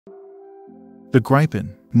The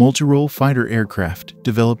Gripen, multi-role fighter aircraft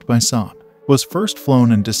developed by Saab, was first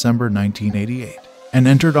flown in December 1988 and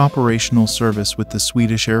entered operational service with the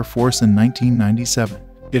Swedish Air Force in 1997.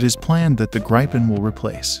 It is planned that the Gripen will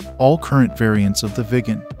replace all current variants of the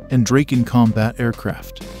Viggen and Draken combat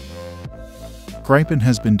aircraft. Gripen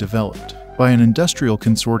has been developed by an industrial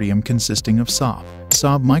consortium consisting of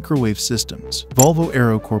Saab Microwave Systems, Volvo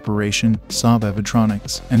Aero Corporation, Saab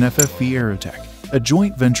Avitronics, and FFV Aerotech. A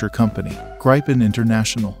joint venture company, Gripen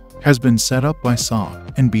International, has been set up by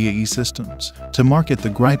Saab and BAE Systems to market the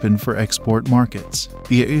Gripen for export markets.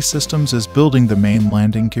 BAE Systems is building the main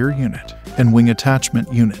landing gear unit and wing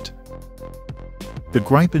attachment unit. The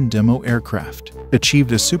Gripen demo aircraft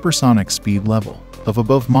achieved a supersonic speed level of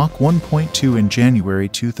above Mach 1.2 in January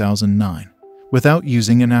 2009 without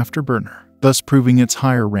using an afterburner, thus proving its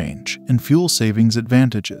higher range and fuel savings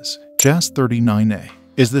advantages. JAS-39 A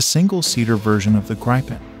is the single-seater version of the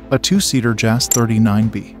Gripen. A two-seater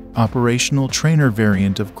JAS-39 B operational trainer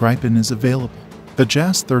variant of Gripen is available. The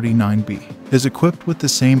JAS-39 B is equipped with the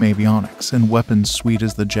same avionics and weapons suite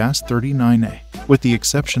as the JAS-39 A, with the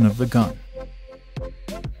exception of the gun.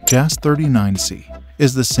 JAS-39 C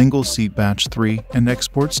is the single-seat Batch 3 and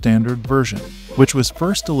export standard version, which was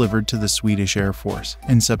first delivered to the Swedish Air Force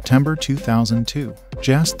in September 2002.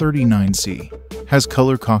 JAS-39 C has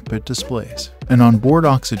color cockpit displays, an onboard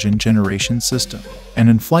oxygen generation system, and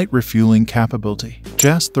in-flight refueling capability.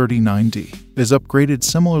 JAS-39 D is upgraded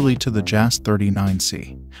similarly to the JAS-39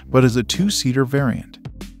 C, but is a two-seater variant.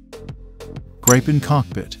 Gripen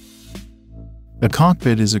cockpit. The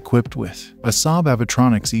cockpit is equipped with a Saab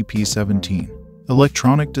Avitronics EP17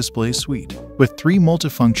 electronic display suite with 3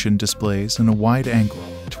 multifunction displays and a wide-angle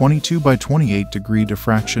 22 by 28 degree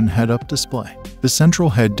diffraction head-up display. The central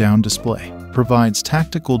head-down display provides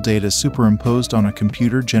tactical data superimposed on a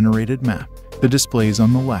computer-generated map. The displays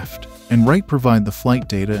on the left and right provide the flight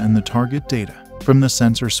data and the target data from the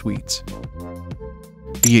sensor suites.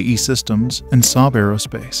 BAE Systems and Saab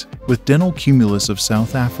Aerospace, with Denel Cumulus of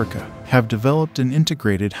South Africa, have developed an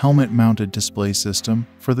integrated helmet-mounted display system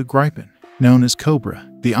for the Gripen, known as Cobra.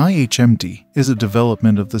 The IHMD is a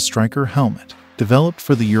development of the Striker helmet, developed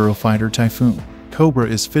for the Eurofighter Typhoon. Cobra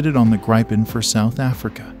is fitted on the Gripen for South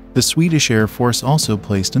Africa. The Swedish Air Force also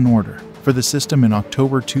placed an order for the system in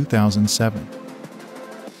October 2007.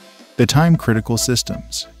 The time-critical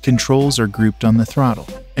systems controls are grouped on the throttle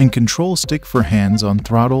and control stick for hands-on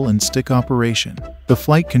throttle and stick operation. The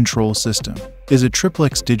flight control system is a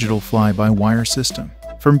triplex digital fly-by-wire system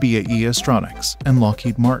from BAE Astronics and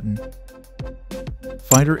Lockheed Martin.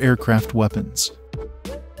 Fighter aircraft weapons.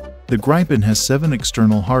 The Gripen has 7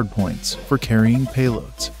 external hardpoints for carrying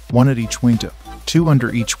payloads, 1 at each wingtip, 2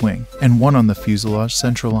 under each wing, and 1 on the fuselage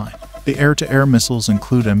central line. The air-to-air missiles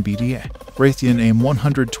include MBDA, Raytheon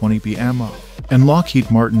AIM-120B ammo, and Lockheed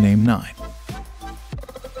Martin AIM-9.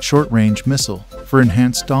 Short-range missile for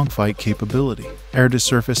enhanced dogfight capability.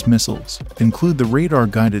 Air-to-surface missiles include the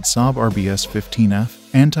radar-guided Saab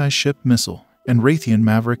RBS-15F anti-ship missile and Raytheon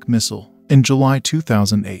Maverick missile. In July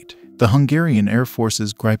 2008, the Hungarian Air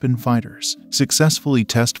Force's Gripen fighters successfully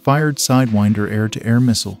test-fired Sidewinder air-to-air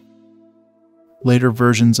missile. Later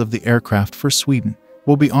versions of the aircraft for Sweden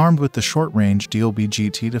will be armed with the short-range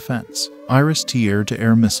DLB-GT Defense, IRIS-T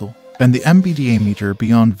air-to-air missile, and the MBDA Meter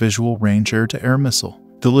Beyond Visual Range air-to-air missile.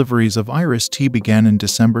 Deliveries of IRIS-T began in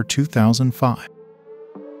December 2005.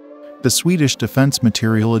 The Swedish Defense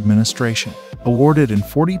Materiel Administration awarded an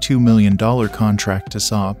 $42 million contract to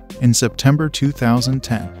Saab in September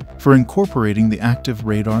 2010 for incorporating the active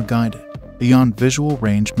radar-guided Beyond Visual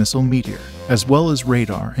Range missile Meteor, as well as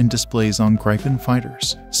radar and displays on Gripen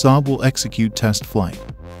fighters. Saab will execute test flight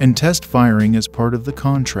and test firing as part of the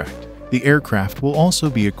contract. The aircraft will also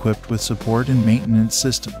be equipped with support and maintenance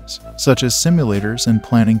systems, such as simulators and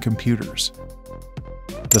planning computers.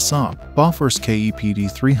 The Saab Bofors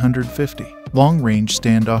KEPD-350 long-range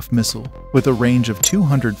standoff missile, with a range of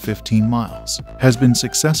 215 miles, has been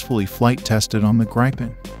successfully flight tested on the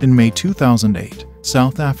Gripen. In May 2008,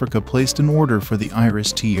 South Africa placed an order for the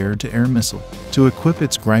IRIS-T air-to-air missile to equip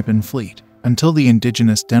its Gripen fleet until the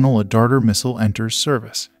indigenous Denel Darter missile enters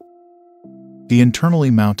service. The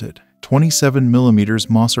internally mounted 27mm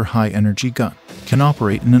Mosser high-energy gun can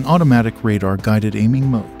operate in an automatic radar-guided aiming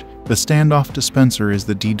mode. The standoff dispenser is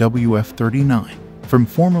the DWF-39 from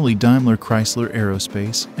formerly Daimler Chrysler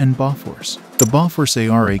Aerospace and Bofors. The Bofors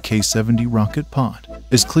ARAK-70 rocket pod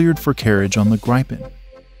is cleared for carriage on the Gripen.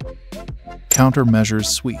 Countermeasures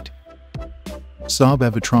Suite. Saab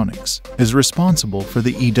Avitronics is responsible for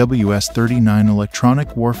the EWS-39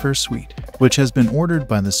 Electronic Warfare Suite, which has been ordered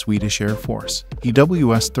by the Swedish Air Force.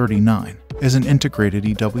 EWS-39 is an integrated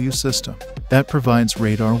EW system that provides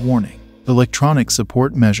radar warning, electronic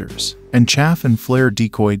support measures, and chaff and flare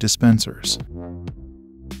decoy dispensers.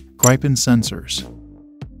 Gripen sensors.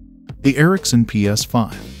 The Ericsson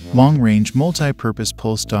PS5 long-range multi-purpose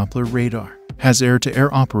pulse Doppler radar has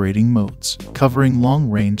air-to-air operating modes, covering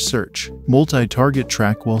long-range search, multi-target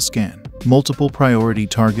track while scan, multiple priority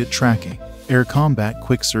target tracking, air combat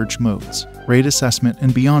quick search modes, rate assessment,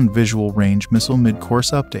 and beyond visual range missile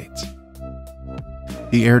mid-course updates.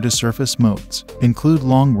 The air-to-surface modes include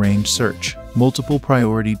long-range search, multiple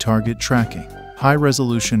priority target tracking,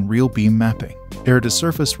 high-resolution real beam mapping,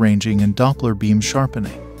 air-to-surface ranging, and Doppler beam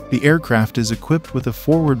sharpening. The aircraft is equipped with a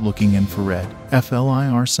forward-looking infrared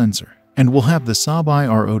FLIR sensor and will have the Saab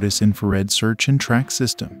IR Otis infrared search and track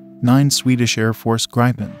system. 9 Swedish Air Force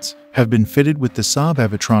Gripens have been fitted with the Saab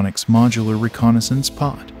Avitronics modular reconnaissance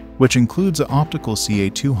pod, which includes an optical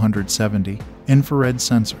CA270 infrared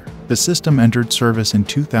sensor. The system entered service in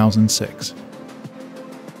 2006.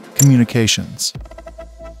 Communications.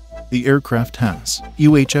 The aircraft has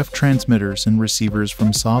UHF transmitters and receivers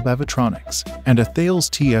from Saab Avitronics and a Thales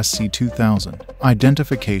TSC-2000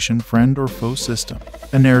 identification friend or foe system.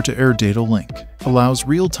 An air-to-air data link allows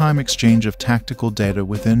real-time exchange of tactical data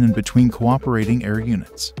within and between cooperating air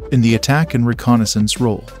units. In the attack and reconnaissance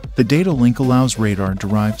role, the data link allows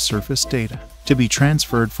radar-derived surface data to be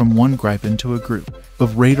transferred from one Gripen to a group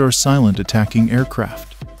of radar-silent attacking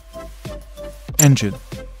aircraft. Engine.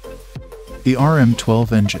 The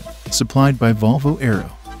RM12 engine, supplied by Volvo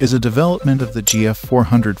Aero, is a development of the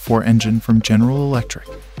GF404 engine from General Electric.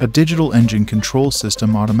 A digital engine control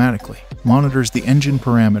system automatically monitors the engine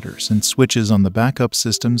parameters and switches on the backup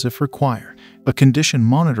systems if required. A condition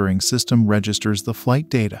monitoring system registers the flight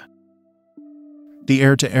data. The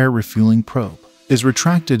air-to-air refueling probe is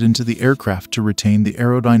retracted into the aircraft to retain the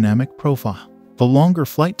aerodynamic profile. The longer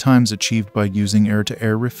flight times achieved by using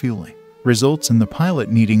air-to-air refueling results in the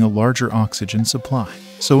pilot needing a larger oxygen supply,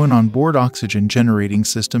 so an onboard oxygen generating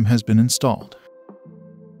system has been installed.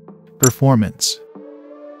 Performance.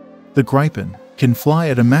 The Gripen can fly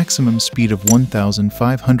at a maximum speed of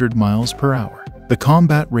 1,500 miles per hour. The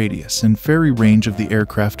combat radius and ferry range of the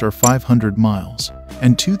aircraft are 500 miles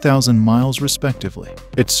and 2,000 miles respectively.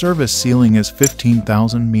 Its service ceiling is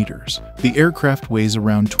 15,000 meters. The aircraft weighs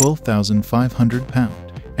around 12,500 pounds.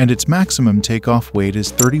 And its maximum takeoff weight is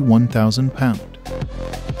 31,000 pounds.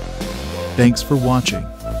 Thanks for watching.